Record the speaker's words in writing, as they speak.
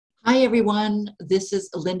Hi, everyone. This is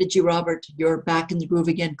Linda G. Robert, your Back in the Groove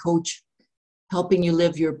Again coach, helping you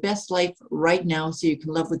live your best life right now so you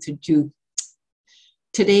can love what you do.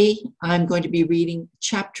 Today, I'm going to be reading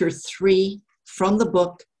Chapter 3 from the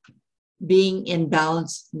book, Being in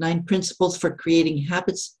Balance, 9 Principles for Creating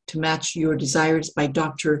Habits to Match Your Desires by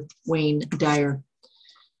Dr. W Dyer.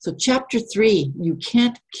 So Chapter 3, You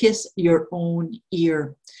Can't Kiss Your Own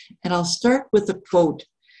Ear. And I'll start with a quote.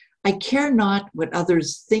 I care not what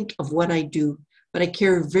others think of what I do, but I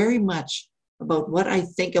care very much about what I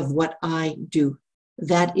think of what I do.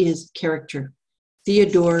 That is character.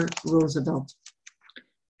 Theodore Roosevelt.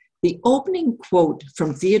 The opening quote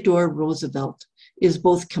from Theodore Roosevelt is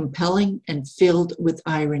both compelling and filled with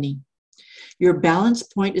irony. Your balance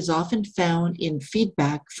point is often found in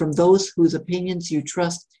feedback from those whose opinions you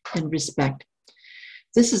trust and respect.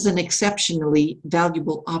 This is an exceptionally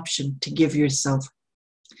valuable option to give yourself.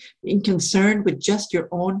 Being concerned with just your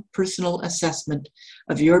own personal assessment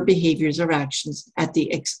of your behaviors or actions at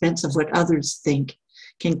the expense of what others think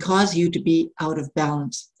can cause you to be out of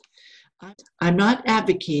balance. I'm not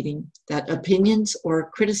advocating that opinions or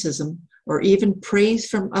criticism or even praise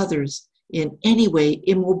from others in any way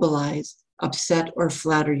immobilize, upset, or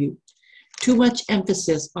flatter you. Too much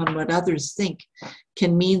emphasis on what others think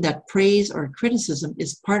can mean that praise or criticism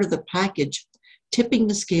is part of the package, tipping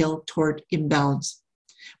the scale toward imbalance.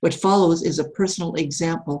 What follows is a personal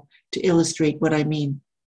example to illustrate what I mean.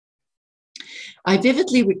 I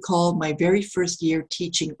vividly recall my very first year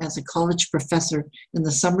teaching as a college professor in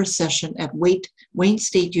the summer session at Wayne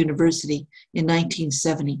State University in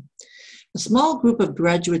 1970. A small group of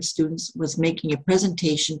graduate students was making a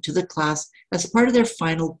presentation to the class as part of their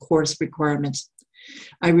final course requirements.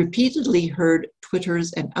 I repeatedly heard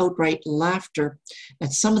twitters and outright laughter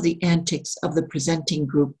at some of the antics of the presenting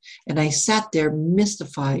group, and I sat there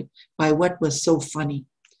mystified by what was so funny.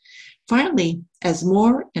 Finally, as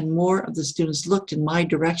more and more of the students looked in my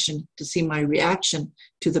direction to see my reaction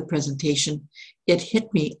to the presentation, it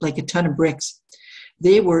hit me like a ton of bricks.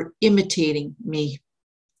 They were imitating me.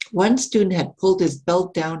 One student had pulled his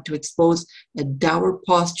belt down to expose a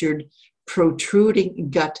dour-postured, protruding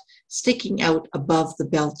gut sticking out above the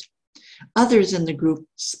belt. Others in the group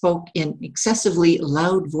spoke in excessively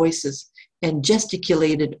loud voices and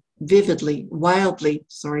gesticulated vividly, wildly,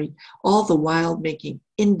 all the while making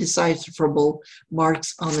indecipherable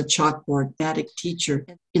marks on the chalkboard. Dramatic teacher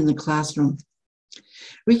in the classroom.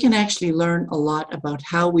 We can actually learn a lot about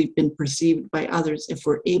how we've been perceived by others if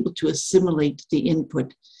we're able to assimilate the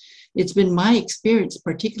input. It's been my experience,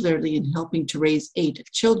 particularly in helping to raise 8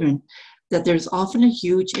 children, that there's often a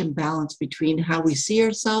huge imbalance between how we see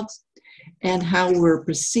ourselves and how we're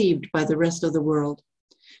perceived by the rest of the world.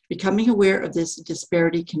 Becoming aware of this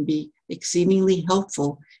disparity can be exceedingly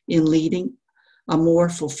helpful in leading a more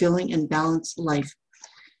fulfilling and balanced life.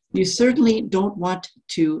 You certainly don't want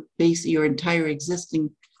to base your entire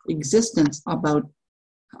existence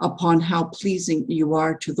upon how pleasing you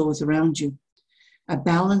are to those around you. A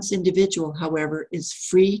balanced individual, however, is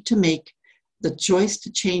free to make the choice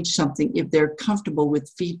to change something if they're comfortable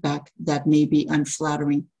with feedback that may be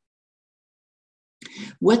unflattering.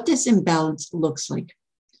 What this imbalance looks like.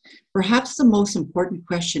 Perhaps the most important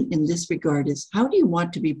question in this regard is, how do you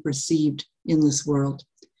want to be perceived in this world?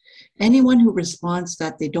 Anyone who responds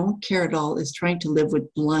that they don't care at all is trying to live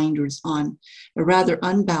with blinders on, a rather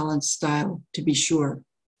unbalanced style, to be sure.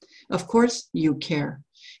 Of course, you care.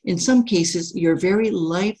 In some cases, your very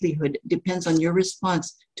livelihood depends on your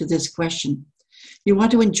response to this question. You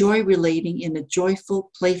want to enjoy relating in a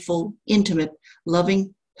joyful, playful, intimate,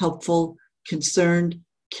 loving, helpful, concerned,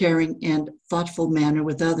 caring, and thoughtful manner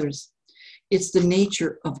with others. It's the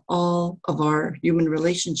nature of all of our human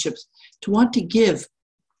relationships to want to give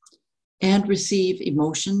and receive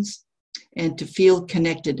emotions and to feel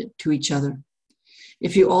connected to each other.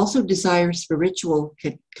 If you also desire spiritual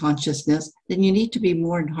consciousness, then you need to be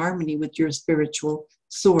more in harmony with your spiritual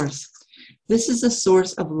source. This is a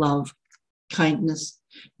source of love, kindness,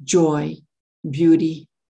 joy, beauty,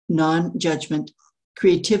 non-judgment,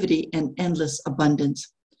 creativity, and endless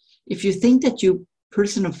abundance. If you think that you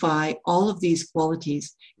personify all of these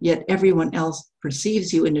qualities, yet everyone else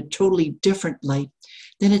perceives you in a totally different light,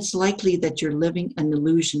 then it's likely that you're living an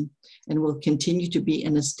illusion and will continue to be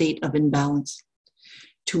in a state of imbalance.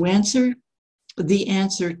 The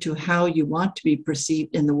answer to how you want to be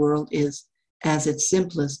perceived in the world is, as its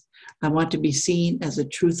simplest, I want to be seen as a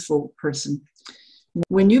truthful person.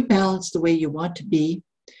 When you balance the way you want to be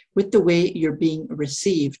with the way you're being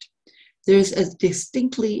received, there's a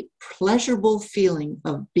distinctly pleasurable feeling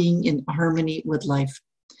of being in harmony with life.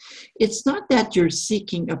 It's not that you're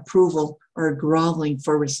seeking approval or groveling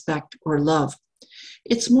for respect or love.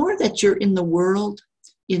 It's more that you're in the world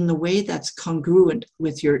in the way that's congruent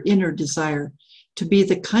with your inner desire to be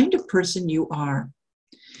the kind of person you are.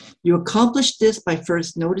 You accomplish this by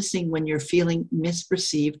first noticing when you're feeling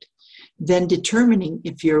misperceived, then determining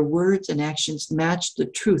if your words and actions match the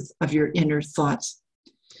truth of your inner thoughts.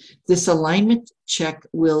 This alignment check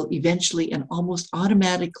will eventually and almost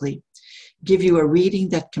automatically give you a reading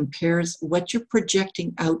that compares what you're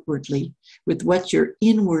projecting outwardly with what you're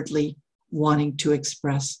inwardly wanting to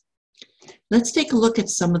express. Let's take a look at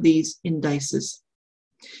some of these indices.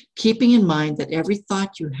 Keeping in mind that every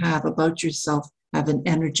thought you have about yourself have an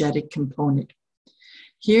energetic component.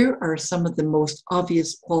 Here are some of the most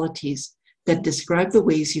obvious qualities that describe the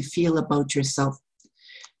ways you feel about yourself.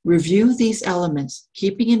 Review these elements,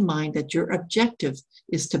 keeping in mind that your objective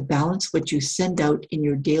is to balance what you send out in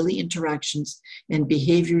your daily interactions and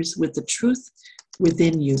behaviors with the truth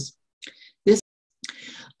within you.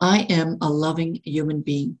 I am a loving human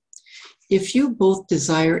being. If you both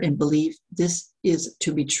desire and believe this is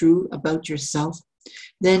to be true about yourself,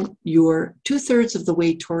 then you're 2/3 of the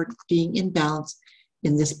way toward being in balance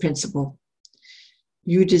in this principle.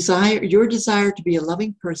 Your desire to be a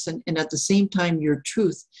loving person, and at the same time your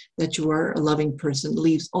truth that you are a loving person,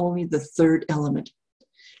 leaves only the third element,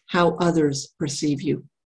 how others perceive you.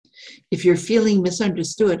 If you're feeling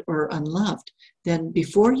misunderstood or unloved, then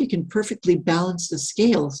before you can perfectly balance the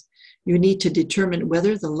scales, you need to determine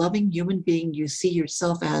whether the loving human being you see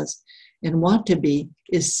yourself as and want to be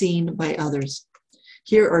is seen by others.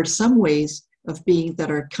 Here are some ways of being that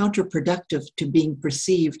are counterproductive to being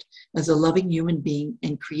perceived as a loving human being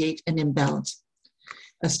and create an imbalance.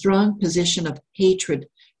 A strong position of hatred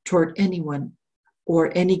toward anyone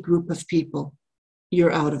or any group of people,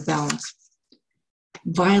 you're out of balance.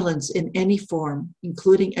 Violence in any form,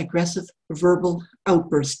 including aggressive verbal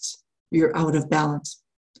outbursts, you're out of balance.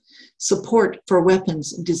 Support for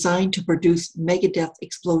weapons designed to produce megadeath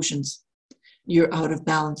explosions, you're out of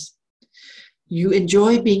balance. You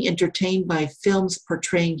enjoy being entertained by films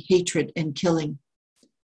portraying hatred and killing,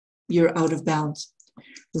 you're out of balance.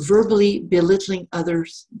 Verbally belittling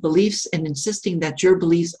others' beliefs and insisting that your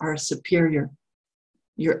beliefs are superior,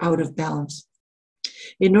 you're out of balance.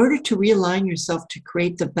 In order to realign yourself to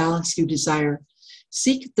create the balance you desire,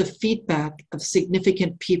 seek the feedback of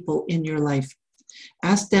significant people in your life.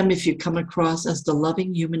 Ask them if you come across as the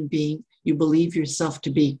loving human being you believe yourself to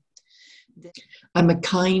be. I'm a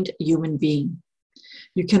kind human being.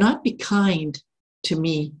 You cannot be kind to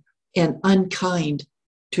me and unkind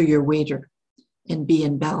to your waiter and be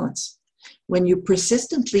in balance. When you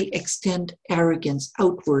persistently extend arrogance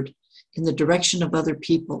outward in the direction of other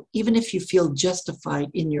people, even if you feel justified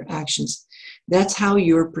in your actions, that's how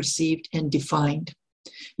you're perceived and defined.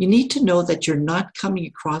 You need to know that you're not coming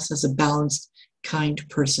across as a balanced, kind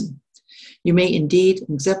person. You may indeed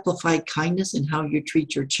exemplify kindness in how you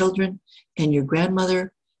treat your children and your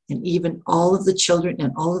grandmother and even all of the children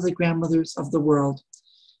and all of the grandmothers of the world.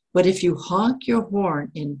 But if you honk your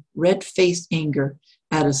horn in red-faced anger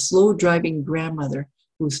at a slow-driving grandmother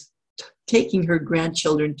who's taking her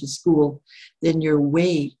grandchildren to school, then you're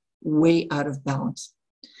way, way out of balance.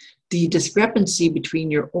 The discrepancy between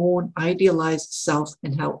your own idealized self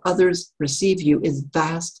and how others perceive you is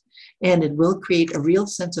vast, and it will create a real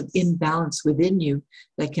sense of imbalance within you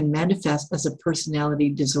that can manifest as a personality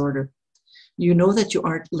disorder. You know that you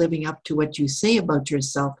aren't living up to what you say about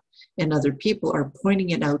yourself, and other people are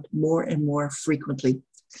pointing it out more and more frequently.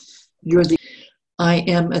 I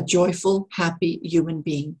am a joyful, happy human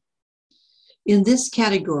being. In this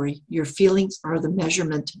category, your feelings are the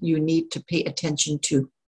measurement you need to pay attention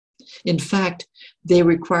to. In fact, they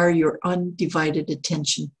require your undivided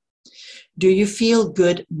attention. Do you feel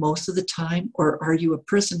good most of the time, or are you a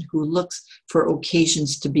person who looks for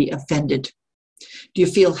occasions to be offended? Do you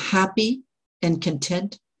feel happy and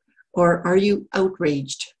content, or are you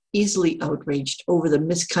outraged, easily outraged over the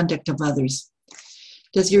misconduct of others?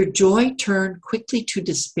 Does your joy turn quickly to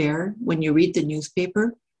despair when you read the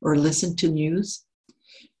newspaper or listen to news?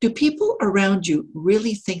 Do people around you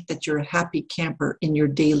really think that you're a happy camper in your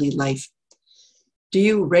daily life? Do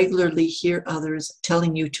you regularly hear others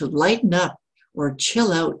telling you to lighten up or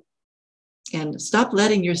chill out and stop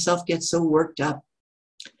letting yourself get so worked up?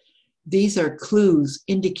 These are clues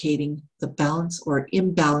indicating the balance or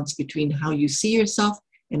imbalance between how you see yourself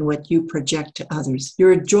and what you project to others.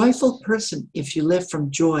 You're a joyful person if you live from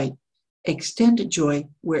joy. Extend joy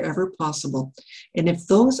wherever possible. And if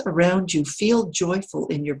those around you feel joyful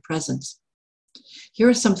in your presence, here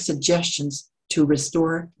are some suggestions to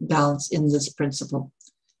restore balance in this principle.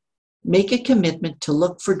 Make a commitment to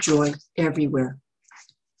look for joy everywhere.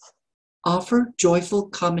 Offer joyful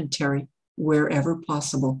commentary wherever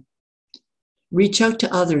possible. Reach out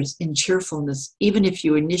to others in cheerfulness, even if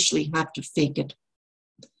you initially have to fake it.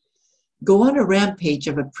 Go on a rampage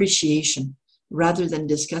of appreciation rather than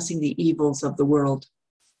discussing the evils of the world.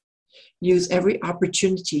 Use every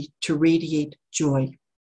opportunity to radiate joy.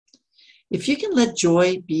 If you can let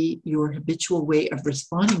joy be your habitual way of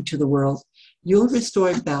responding to the world, you'll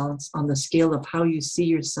restore balance on the scale of how you see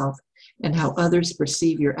yourself and how others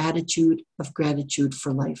perceive your attitude of gratitude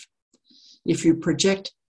for life. If you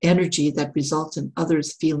project energy that results in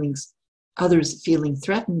others feeling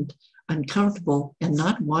threatened, uncomfortable, and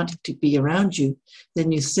not wanting to be around you,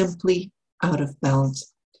 then you're simply out of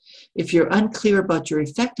balance. If you're unclear about your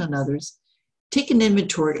effect on others, take an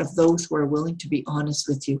inventory of those who are willing to be honest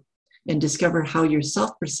with you and discover how your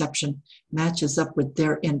self-perception matches up with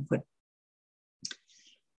their input.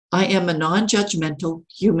 I am a non-judgmental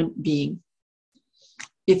human being.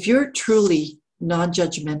 If you're truly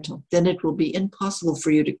non-judgmental, then it will be impossible for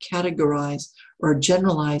you to categorize or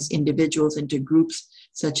generalize individuals into groups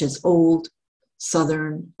such as old,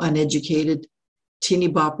 southern, uneducated, teeny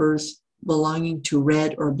boppers belonging to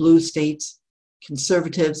red or blue states,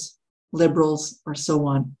 conservatives, liberals, or so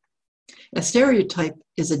on. A stereotype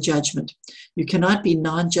is a judgment. You cannot be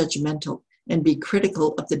non-judgmental and be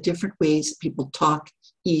critical of the different ways people talk,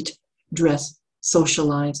 eat, dress,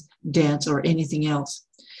 socialize, dance, or anything else.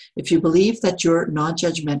 If you believe that you're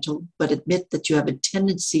non-judgmental, but admit that you have a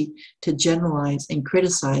tendency to generalize and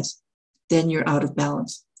criticize, then you're out of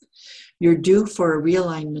balance. You're due for a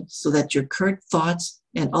realignment so that your current thoughts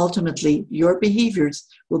and ultimately your behaviors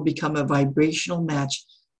will become a vibrational match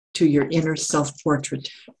to your inner self-portrait.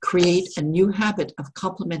 Create a new habit of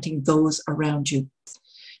complimenting those around you.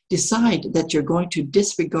 Decide that you're going to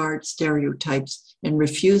disregard stereotypes and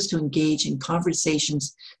refuse to engage in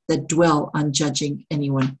conversations that dwell on judging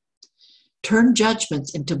anyone. Turn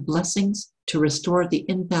judgments into blessings to restore the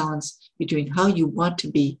imbalance between how you want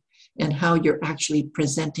to be and how you're actually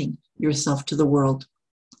presenting yourself to the world.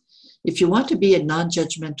 If you want to be a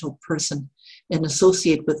non-judgmental person and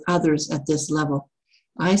associate with others at this level,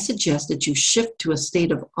 I suggest that you shift to a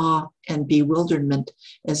state of awe and bewilderment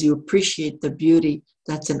as you appreciate the beauty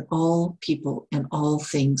that's in all people and all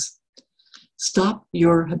things. Stop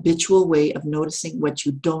your habitual way of noticing what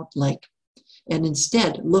you don't like, and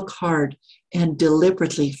instead look hard and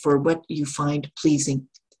deliberately for what you find pleasing.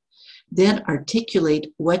 Then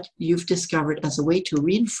articulate what you've discovered as a way to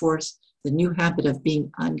reinforce the new habit of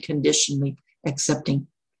being unconditionally accepting.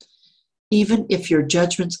 Even if your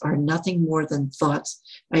judgments are nothing more than thoughts,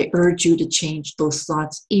 I urge you to change those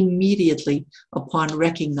thoughts immediately upon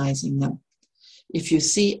recognizing them. If you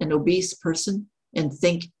see an obese person and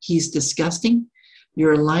think he's disgusting,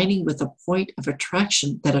 you're aligning with a point of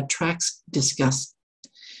attraction that attracts disgust.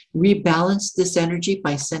 Rebalance this energy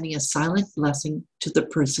by sending a silent blessing to the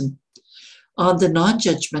person. On the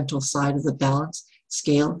non-judgmental side of the balance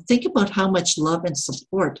scale, think about how much love and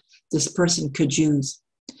support this person could use.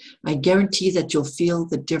 I guarantee that you'll feel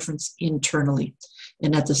the difference internally,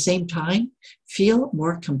 and at the same time, feel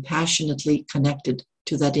more compassionately connected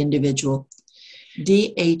to that individual.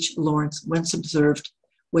 D.H. Lawrence once observed,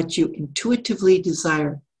 "What you intuitively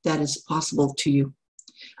desire, that is possible to you."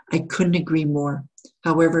 I couldn't agree more.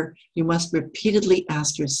 However, you must repeatedly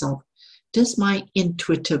ask yourself, does my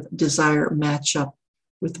intuitive desire match up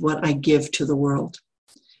with what I give to the world?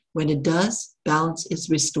 When it does, balance is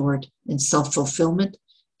restored and self-fulfillment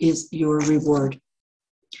is your reward.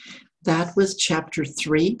 That was chapter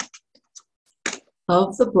 3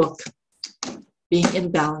 of the book, Being in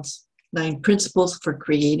Balance, 9 Principles for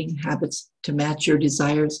Creating Habits to Match Your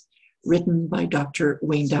Desires, written by Dr.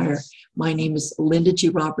 Wayne Dyer. My name is Linda G.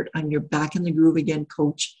 Robert. I'm your Back in the Groove Again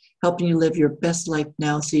coach, helping you live your best life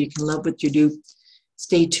now so you can love what you do.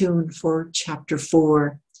 Stay tuned for chapter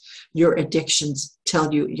 4. Your addictions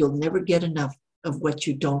tell you you'll never get enough of what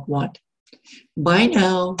you don't want. Bye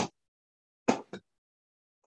now.